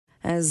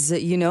As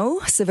you know,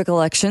 civic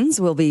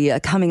elections will be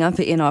coming up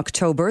in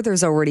October.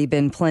 There's already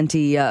been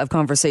plenty of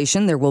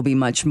conversation. There will be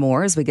much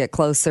more as we get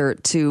closer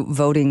to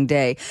voting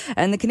day.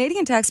 And the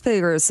Canadian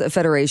Taxpayers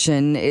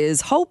Federation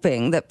is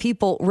hoping that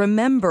people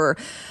remember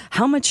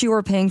how much you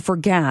are paying for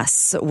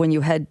gas when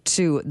you head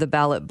to the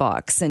ballot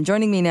box. And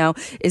joining me now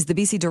is the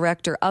BC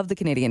Director of the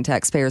Canadian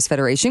Taxpayers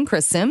Federation,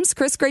 Kris Sims.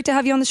 Kris, great to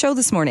have you on the show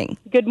this morning.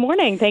 Good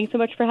morning. Thanks so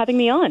much for having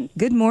me on.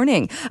 Good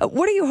morning.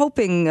 What are you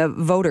hoping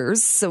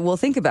voters will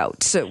think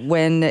about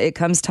when it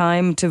comes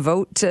time to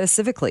vote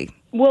civically?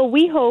 Well,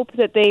 we hope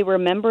that they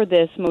remember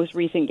this most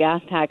recent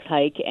gas tax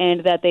hike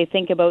and that they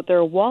think about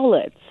their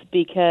wallets,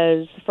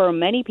 because for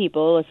many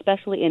people,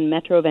 especially in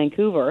Metro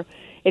Vancouver,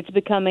 it's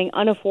becoming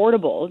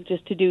unaffordable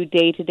just to do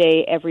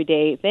day-to-day,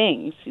 everyday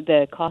things,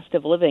 the cost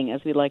of living,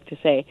 as we like to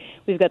say.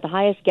 We've got the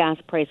highest gas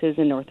prices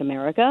in North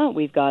America.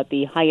 We've got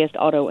the highest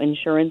auto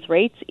insurance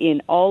rates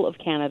in all of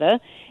Canada.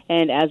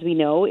 And as we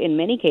know, in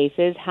many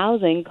cases,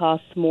 housing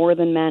costs more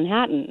than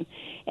Manhattan.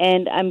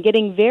 And I'm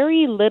getting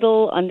very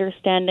little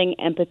understanding,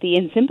 empathy,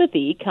 and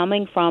sympathy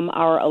coming from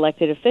our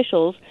elected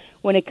officials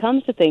when it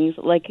comes to things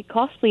like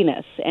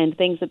costliness and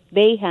things that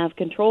they have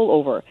control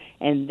over.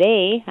 And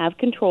they have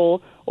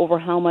control over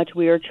how much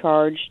we are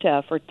charged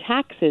for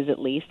taxes, at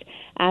least,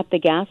 at the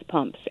gas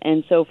pumps.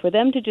 And so for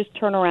them to just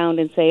turn around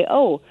and say,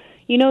 oh,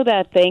 you know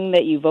that thing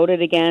that you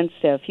voted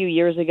against a few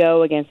years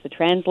ago against the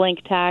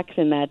TransLink tax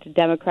and that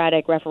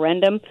Democratic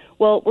referendum?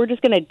 Well, we're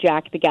just going to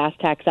jack the gas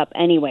tax up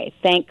anyway.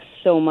 Thanks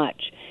so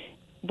much.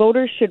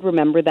 Voters should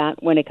remember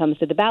that when it comes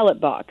to the ballot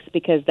box,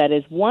 because that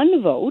is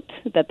one vote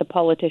that the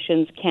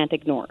politicians can't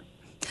ignore.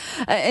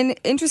 And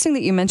interesting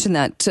that you mentioned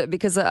that,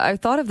 because I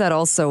thought of that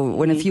also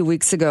when a few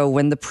weeks ago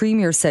when the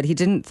Premier said he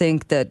didn't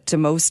think that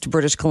most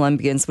British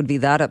Columbians would be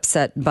that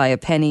upset by a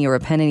penny or a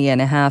penny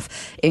and a half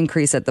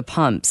increase at the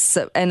pumps.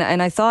 And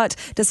I thought,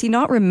 does he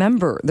not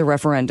remember the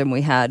referendum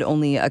we had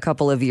only a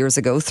couple of years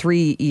ago,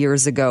 3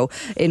 years ago,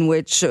 in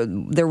which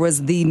there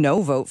was the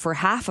no vote for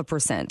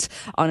 0.5%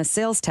 on a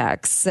sales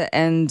tax?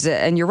 And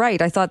you're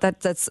right. I thought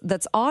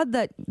that's odd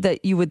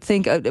that you would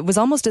think it was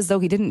almost as though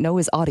he didn't know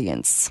his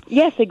audience.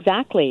 Yes,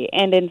 exactly.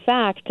 And in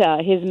fact,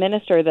 his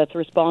minister that's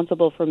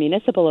responsible for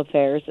municipal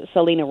affairs,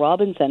 Selena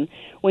Robinson,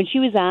 when she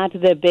was at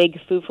the big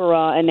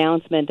foofara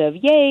announcement of,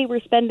 yay, we're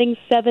spending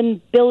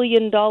 $7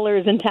 billion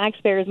in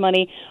taxpayers'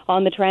 money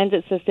on the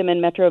transit system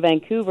in Metro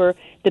Vancouver,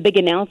 the big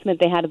announcement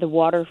they had at the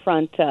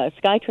waterfront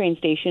SkyTrain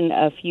station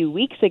a few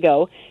weeks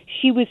ago,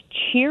 she was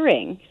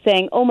cheering,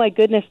 saying, oh my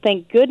goodness,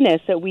 thank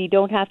goodness that we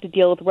don't have to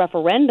deal with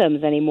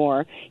referendums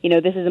anymore. You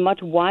know, this is a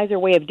much wiser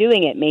way of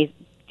doing it,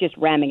 just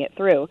ramming it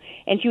through.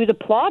 And she was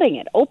applauding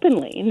it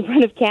openly in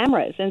front of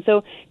cameras. And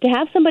so to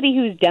have somebody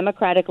who's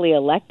democratically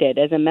elected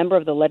as a member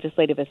of the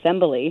Legislative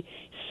Assembly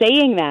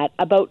saying that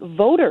about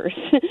voters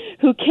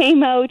who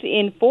came out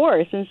in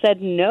force and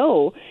said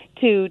no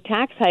to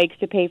tax hikes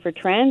to pay for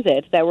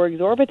transit that were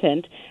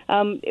exorbitant,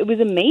 it was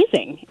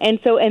amazing. And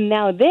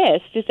now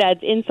this just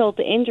adds insult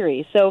to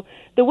injury. So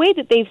the way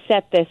that they've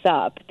set this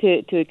up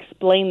to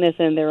explain this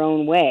in their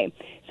own way,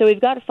 so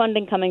we've got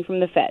funding coming from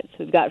the feds,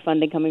 we've got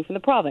funding coming from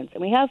the province,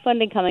 and we have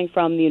funding coming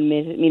from the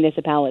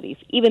municipalities,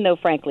 even though,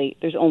 frankly,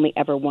 there's only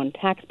ever one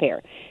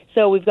taxpayer.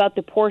 So we've got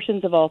the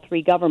portions of all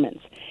three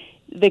governments.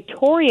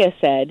 Victoria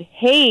said,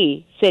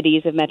 hey,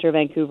 cities of Metro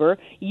Vancouver,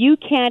 you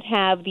can't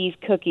have these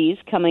cookies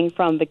coming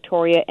from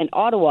Victoria and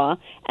Ottawa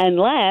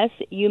unless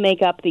you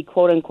make up the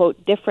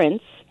quote-unquote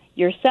difference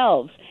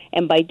yourselves.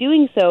 And by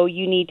doing so,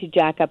 you need to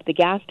jack up the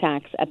gas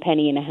tax a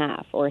penny and a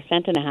half or a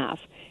cent and a half.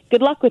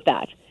 Good luck with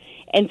that.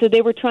 And so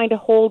they were trying to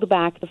hold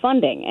back the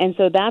funding. And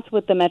so that's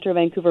what the Metro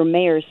Vancouver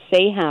mayors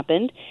say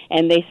happened.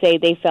 And they say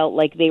they felt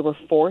like they were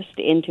forced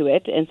into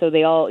it. And so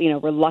they all,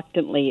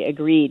 reluctantly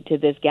agreed to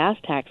this gas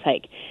tax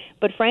hike.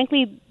 But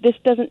frankly, this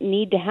doesn't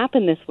need to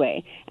happen this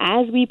way.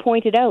 As we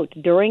pointed out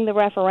during the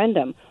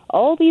referendum,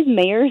 all these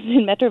mayors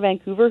in Metro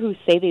Vancouver who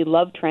say they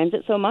love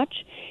transit so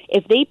much,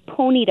 if they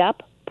ponied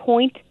up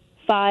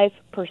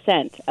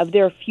 0.5% of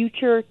their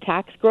future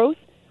tax growth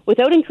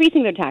without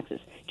increasing their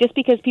taxes, just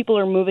because people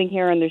are moving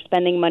here and they're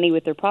spending money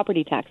with their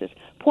property taxes,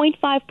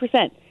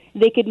 0.5%,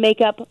 they could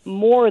make up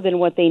more than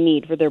what they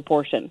need for their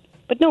portion.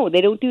 But no,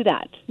 they don't do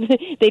that.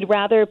 They'd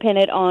rather pin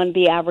it on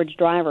the average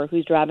driver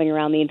who's driving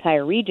around the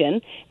entire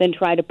region than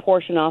try to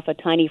portion off a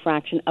tiny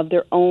fraction of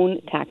their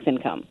own tax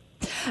income.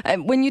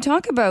 When you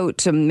talk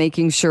about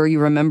making sure you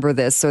remember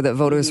this or that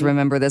voters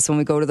remember this when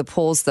we go to the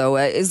polls, though,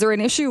 is there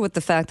an issue with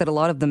the fact that a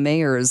lot of the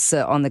mayors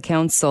on the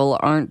council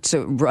aren't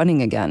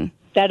running again?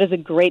 That is a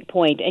great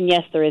point, and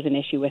yes, there is an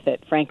issue with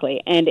it,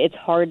 frankly, and it's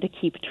hard to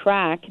keep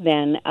track,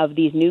 then, of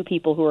these new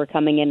people who are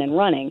coming in and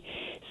running.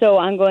 So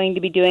I'm going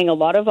to be doing a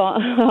lot of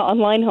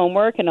online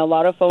homework and a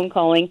lot of phone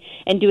calling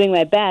and doing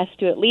my best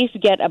to at least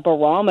get a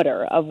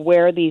barometer of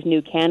where these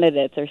new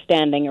candidates are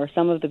standing, or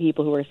some of the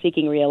people who are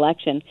seeking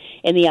re-election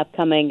in the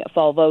upcoming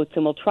fall votes.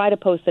 And we'll try to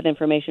post that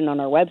information on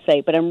our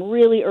website. But I'm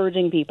really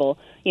urging people,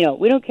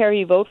 we don't care who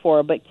you vote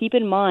for, but keep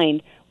in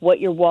mind what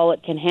your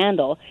wallet can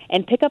handle,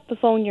 and pick up the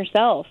phone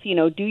yourself.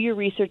 Do your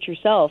research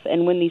yourself.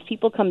 And when these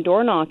people come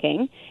door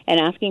knocking and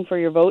asking for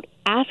your vote,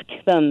 ask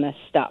them this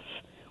stuff.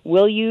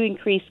 Will you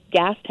increase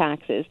gas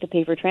taxes to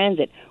pay for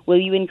transit? Will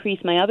you increase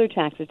my other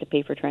taxes to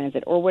pay for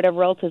transit, or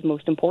whatever else is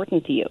most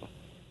important to you?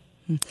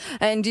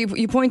 And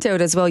you point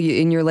out as well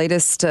in your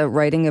latest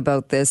writing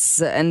about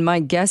this, and my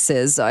guess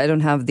is, I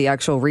don't have the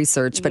actual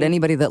research, but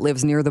anybody that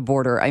lives near the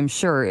border, I'm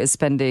sure, is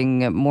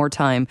spending more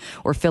time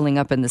or filling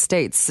up in the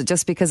States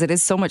just because it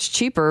is so much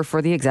cheaper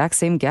for the exact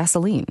same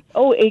gasoline.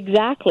 Oh,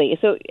 exactly.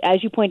 So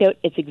as you point out,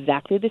 it's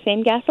exactly the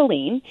same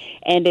gasoline,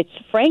 and it's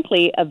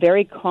frankly a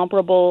very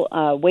comparable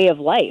way of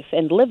life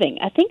and living.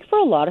 I think for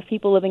a lot of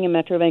people living in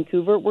Metro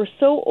Vancouver, we're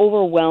so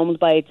overwhelmed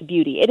by its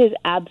beauty. It is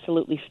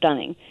absolutely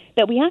stunning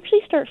that we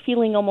actually start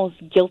feeling almost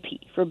guilty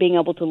for being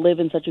able to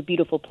live in such a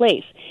beautiful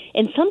place.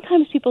 And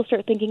sometimes people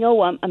start thinking,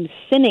 I'm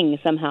sinning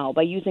somehow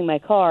by using my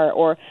car,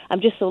 or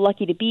I'm just so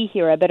lucky to be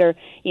here, I better,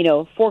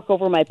 fork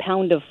over my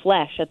pound of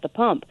flesh at the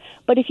pump.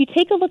 But if you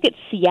take a look at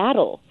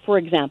Seattle, for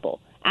example,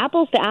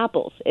 apples to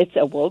apples, it's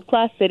a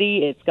world-class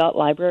city, it's got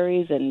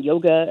libraries and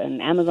yoga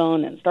and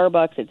Amazon and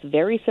Starbucks, it's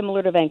very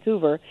similar to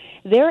Vancouver.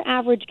 Their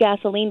average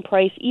gasoline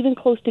price, even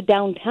close to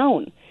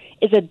downtown,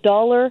 is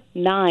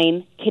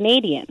 $1.09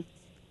 Canadian.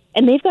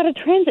 And they've got a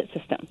transit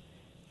system.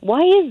 Why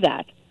is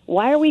that?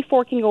 Why are we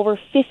forking over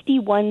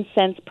 51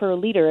 cents per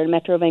liter in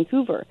Metro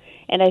Vancouver?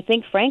 And I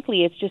think,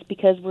 frankly, it's just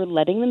because we're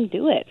letting them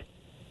do it.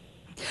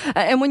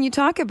 And when you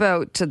talk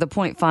about the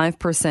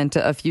 0.5%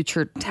 of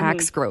future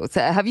tax growth,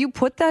 have you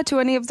put that to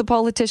any of the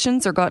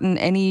politicians or gotten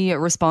any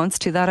response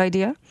to that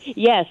idea?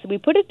 Yes, we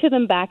put it to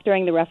them back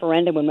during the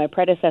referendum when my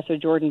predecessor,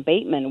 Jordan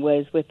Bateman,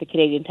 was with the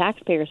Canadian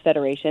Taxpayers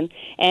Federation.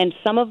 And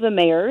some of the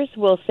mayors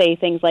will say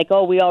things like,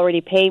 we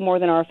already pay more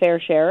than our fair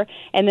share.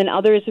 And then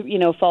others,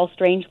 fall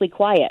strangely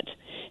quiet.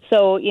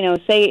 So,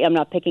 say, I'm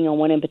not picking on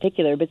one in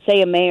particular, but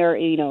say a mayor,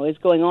 is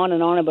going on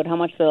and on about how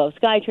much they love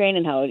SkyTrain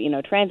and how,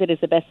 transit is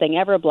the best thing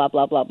ever, blah,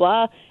 blah, blah,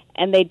 blah,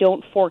 and they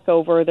don't fork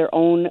over their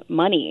own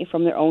money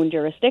from their own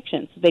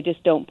jurisdictions. They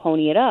just don't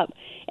pony it up.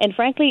 And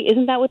frankly,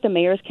 isn't that what the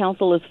Mayor's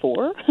Council is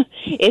for?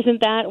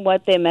 Isn't that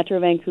what the Metro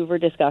Vancouver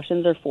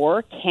discussions are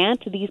for?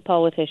 Can't these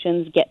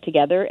politicians get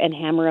together and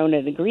hammer out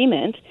an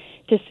agreement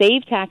to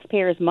save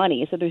taxpayers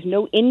money so there's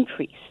no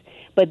increase,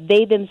 but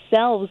they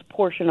themselves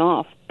portion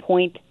off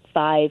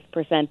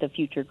 0.5% of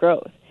future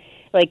growth?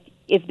 Like,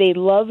 if they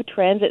love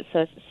transit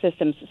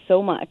systems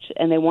so much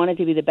and they want it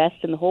to be the best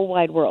in the whole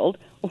wide world,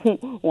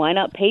 why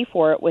not pay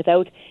for it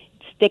without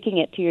sticking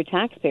it to your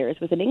taxpayers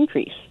with an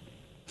increase?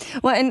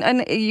 Well,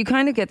 and you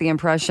kind of get the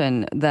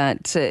impression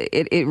that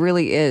it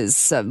really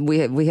is.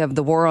 We have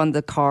the war on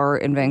the car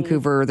in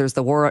Vancouver. There's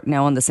the war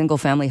now on the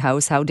single-family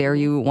house. How dare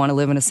you want to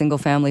live in a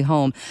single-family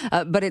home?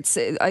 But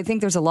I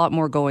think there's a lot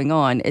more going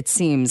on. It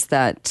seems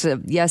that,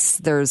 yes,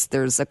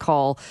 there's a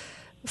call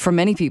for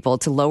many people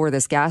to lower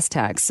this gas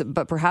tax,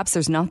 but perhaps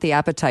there's not the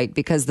appetite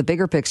because the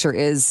bigger picture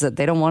is that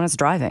they don't want us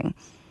driving.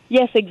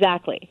 Yes,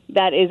 exactly.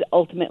 That is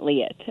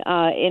ultimately it.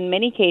 In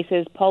many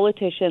cases,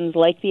 politicians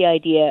like the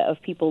idea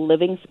of people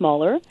living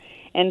smaller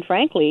and,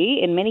 frankly,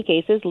 in many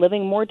cases,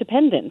 living more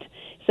dependent.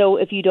 So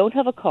if you don't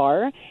have a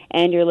car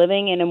and you're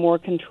living in a more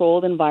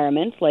controlled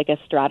environment like a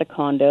strata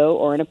condo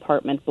or an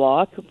apartment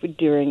block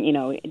during,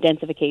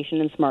 densification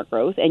and smart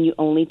growth, and you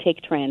only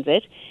take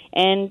transit,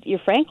 and you're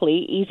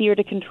frankly easier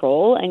to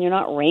control and you're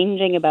not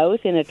ranging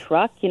about in a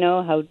truck,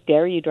 how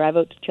dare you drive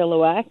out to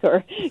Chilliwack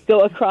or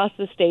go across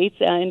the states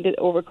and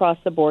over across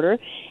the border.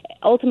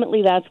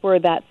 Ultimately, that's where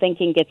that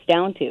thinking gets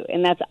down to,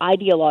 and that's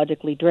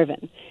ideologically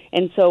driven.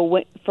 And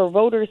so for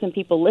voters and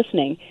people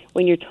listening,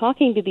 when you're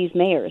talking to these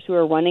mayors who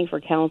are running for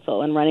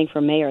council and running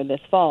for mayor this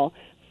fall,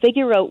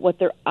 figure out what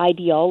their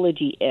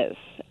ideology is.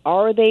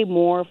 Are they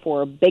more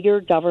for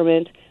bigger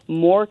government,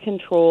 more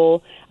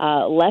control,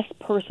 less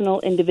personal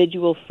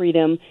individual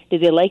freedom? Do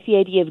they like the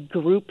idea of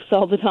groups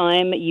all the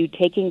time, you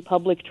taking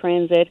public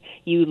transit,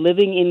 you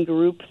living in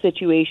group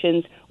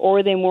situations, or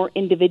are they more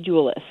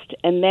individualist?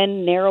 And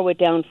then narrow it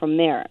down from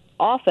there.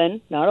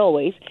 Often, not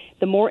always,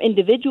 the more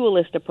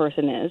individualist a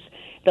person is,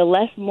 the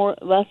less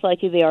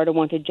likely they are to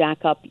want to jack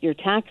up your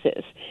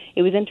taxes.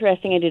 It was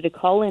interesting, I did a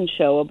call-in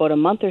show about a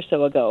month or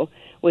so ago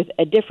with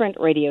a different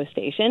radio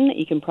station.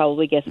 You can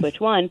probably guess which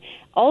one.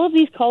 All of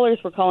these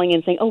callers were calling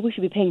in saying, we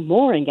should be paying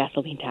more in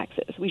gasoline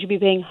taxes. We should be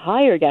paying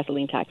higher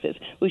gasoline taxes.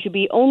 We should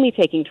be only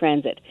taking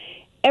transit.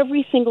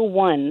 Every single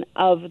one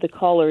of the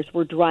callers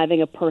were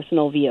driving a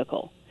personal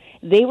vehicle.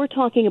 They were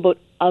talking about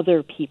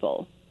other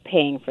people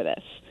paying for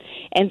this.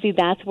 And see,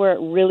 that's where it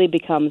really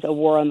becomes a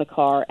war on the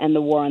car and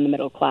the war on the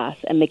middle class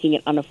and making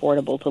it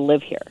unaffordable to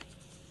live here.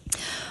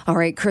 All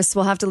right, Kris,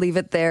 we'll have to leave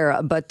it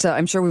there, but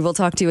I'm sure we will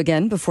talk to you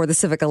again before the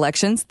civic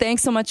elections.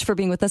 Thanks so much for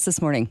being with us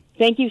this morning.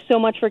 Thank you so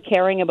much for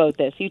caring about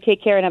this. You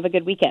take care and have a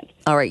good weekend.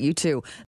 All right, you too.